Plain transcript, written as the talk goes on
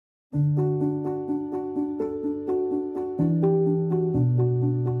The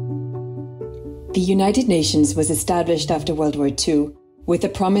United Nations was established after World War II with a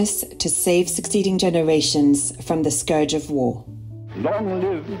promise to save succeeding generations from the scourge of war. Long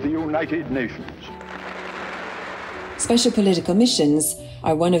live the United Nations. Special political missions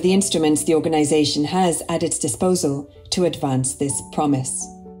are one of the instruments the organization has at its disposal to advance this promise.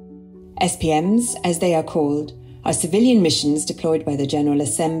 SPMs, as they are called, are civilian missions deployed by the General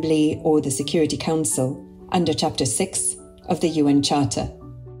Assembly or the Security Council under Chapter 6 of the UN Charter.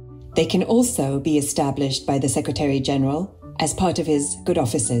 They can also be established by the Secretary-General as part of his good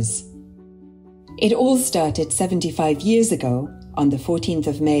offices. It all started 75 years ago on the 14th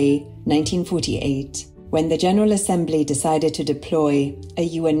of May, 1948, when the General Assembly decided to deploy a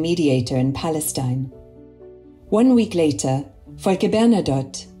UN mediator in Palestine. 1 week later, Volker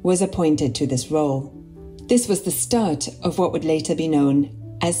Bernadotte was appointed to this role. This was the start of what would later be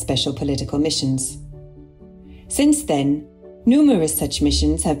known as special political missions. Since then, numerous such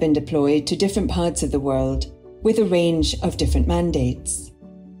missions have been deployed to different parts of the world with a range of different mandates.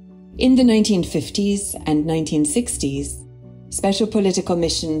 In the 1950s and 1960s, special political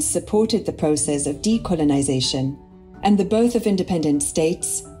missions supported the process of decolonization and the birth of independent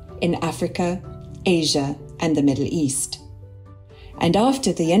states in Africa, Asia, and the Middle East. And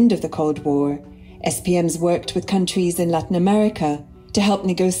after the end of the Cold War, SPMs worked with countries in Latin America to help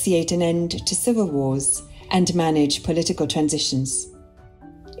negotiate an end to civil wars and manage political transitions.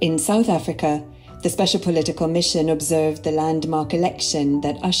 In South Africa, the Special Political Mission observed the landmark election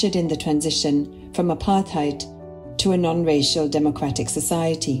that ushered in the transition from apartheid to a non-racial democratic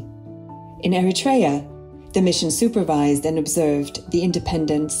society. In Eritrea, the mission supervised and observed the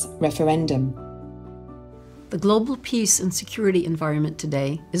independence referendum. The global peace and security environment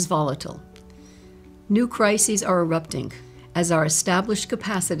today is volatile. New crises are erupting as our established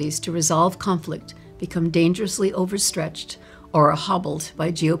capacities to resolve conflict become dangerously overstretched or are hobbled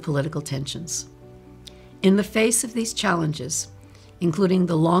by geopolitical tensions. In the face of these challenges, including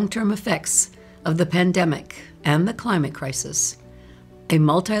the long-term effects of the pandemic and the climate crisis, a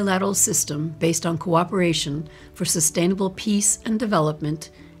multilateral system based on cooperation for sustainable peace and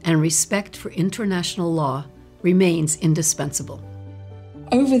development and respect for international law remains indispensable.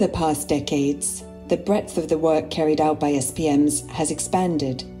 Over the past decades, the breadth of the work carried out by SPMs has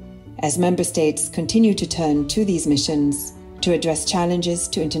expanded as member states continue to turn to these missions to address challenges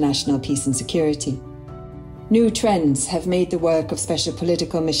to international peace and security. New trends have made the work of special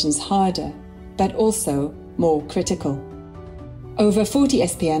political missions harder, but also more critical. Over 40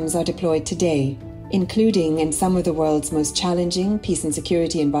 SPMs are deployed today, including in some of the world's most challenging peace and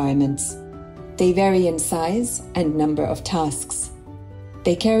security environments. They vary in size and number of tasks.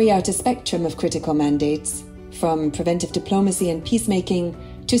 They carry out a spectrum of critical mandates, from preventive diplomacy and peacemaking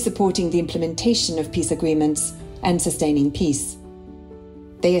to supporting the implementation of peace agreements and sustaining peace.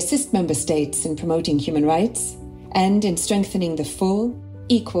 They assist member states in promoting human rights and in strengthening the full,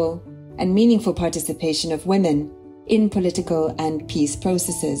 equal, and meaningful participation of women in political and peace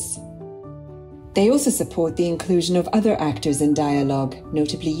processes. They also support the inclusion of other actors in dialogue,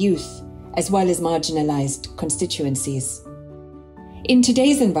 notably youth, as well as marginalized constituencies. In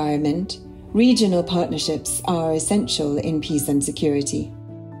today's environment, regional partnerships are essential in peace and security.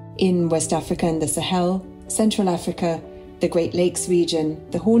 In West Africa and the Sahel, Central Africa, the Great Lakes region,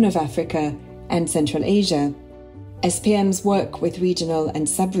 the Horn of Africa, and Central Asia, SPMs work with regional and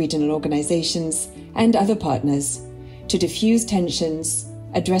sub-regional organizations and other partners to diffuse tensions,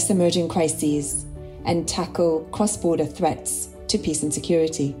 address emerging crises, and tackle cross-border threats to peace and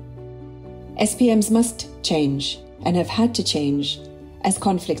security. SPMs must change and have had to change as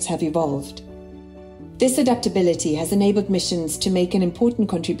conflicts have evolved. This adaptability has enabled missions to make an important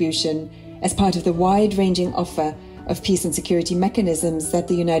contribution as part of the wide-ranging offer of peace and security mechanisms that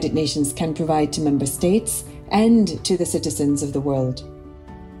the United Nations can provide to member states and to the citizens of the world.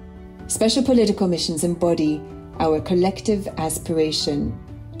 Special political missions embody our collective aspiration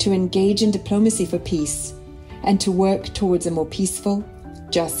to engage in diplomacy for peace and to work towards a more peaceful,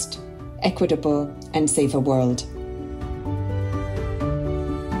 just, equitable, and safer world.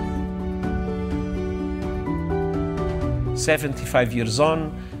 "75 years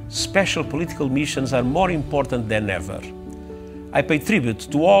on, special political missions are more important than ever. I pay tribute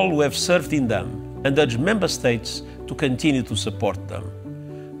to all who have served in them and urge member states to continue to support them.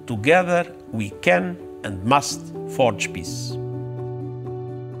 Together we can and must forge peace."